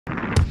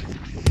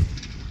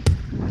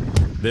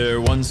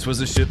There once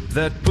was a ship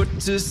that put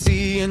to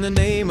sea, and the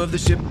name of the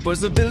ship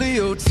was the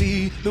Billy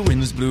O.T. The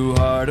winds blew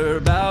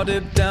harder, bowed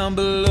it down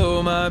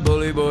below, my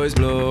bully boys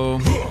blow.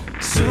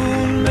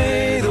 Soon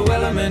may the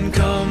wellerman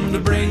come to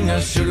bring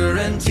us sugar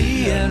and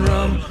tea and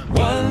rum.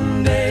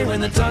 One day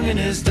when the tonguing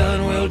is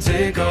done, we'll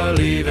take our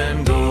leave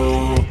and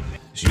go.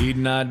 She'd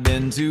not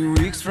been 2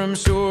 weeks from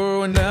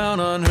shore when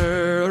down on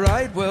her a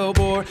right whale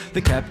bore.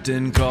 The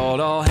captain called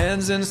all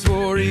hands and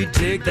swore he'd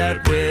take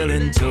that whale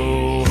in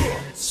tow.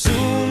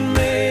 Soon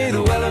may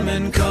the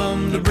wellerman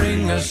come to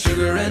bring us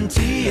sugar and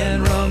tea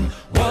and rum.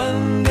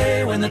 One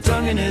day when the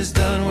tonguing is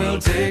done, we'll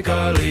take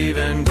our leave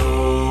and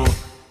go.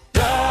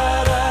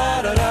 Da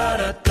da da da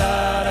da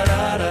da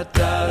da da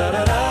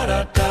da da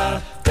da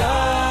da.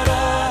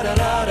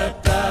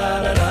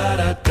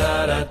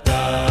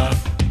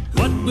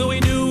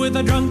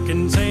 A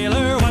drunken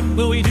sailor, what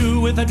will we do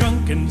with a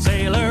drunken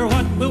sailor?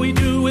 What will we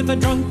do with a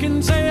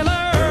drunken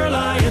sailor?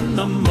 Early in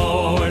the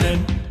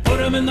morning, put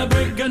him in the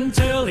brig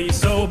until he's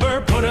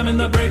sober. Put him in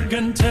the brig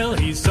until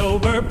he's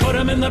sober. Put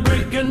him in the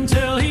brig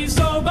until he's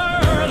sober.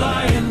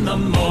 Early in the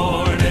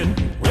morning,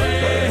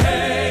 way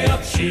hey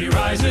up she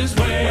rises,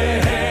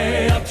 way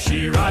hey up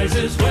she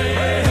rises, way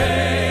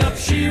hey up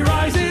she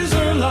rises.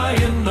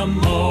 Early in the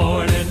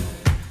morning.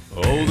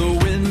 Oh,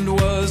 the wind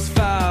was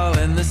foul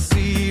and the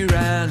sea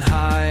ran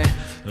high.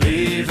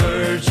 Leave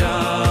her,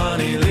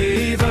 Johnny,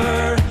 leave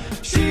her.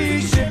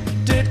 She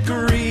shipped it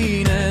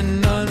green and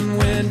none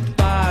went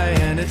by,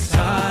 and it's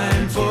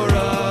time for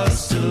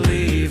us to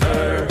leave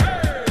her.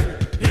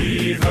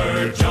 Leave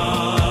her,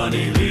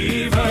 Johnny,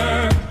 leave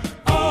her.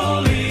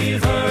 Oh,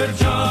 leave her,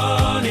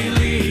 Johnny,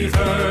 leave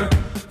her.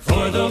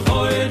 For the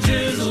voyage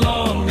is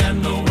long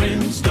and the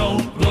winds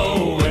don't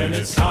blow, and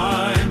it's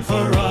time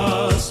for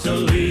us to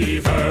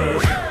leave her.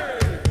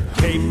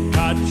 Cape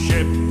Cod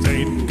ships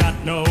ain't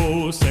got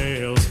no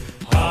sails.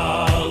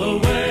 Haul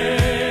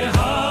away,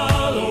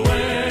 haul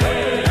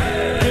away.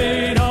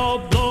 Ain't all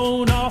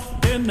blown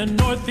off in the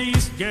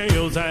northeast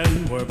gales,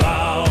 and we're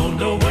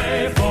bound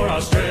away for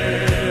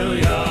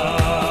Australia.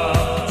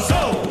 So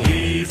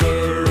heave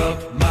her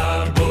up,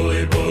 my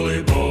bully,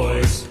 bully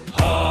boys.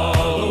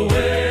 Haul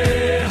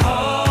away,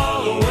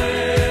 haul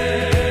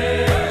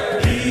away.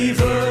 Heave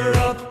her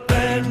up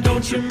and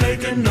don't you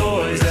make a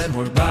noise, and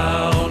we're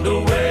bound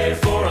away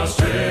for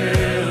Australia.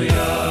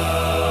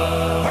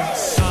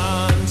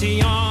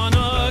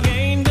 Santiana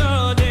gained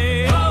a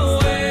day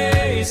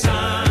away,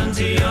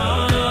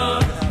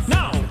 Santiana.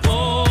 Now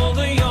pull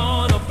the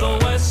yarn up the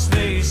west,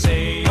 they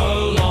say,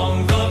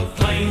 along the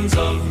plains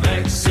of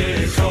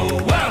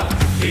Mexico. Well,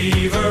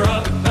 heave her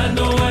up and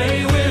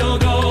away we'll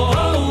go,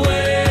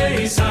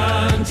 away,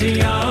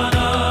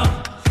 Santiana.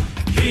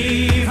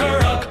 Heave her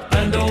up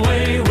and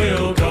away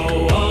we'll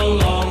go,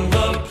 along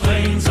the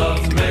plains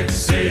of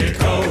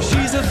Mexico.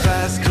 She's a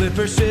fast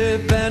clipper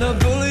ship and a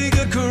bully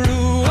good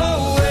crew.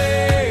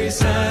 Away,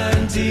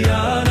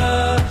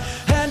 Santiana.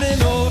 And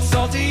an old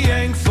salty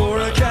yank for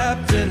a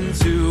captain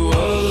too,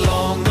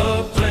 along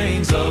the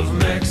plains of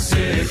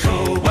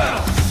Mexico.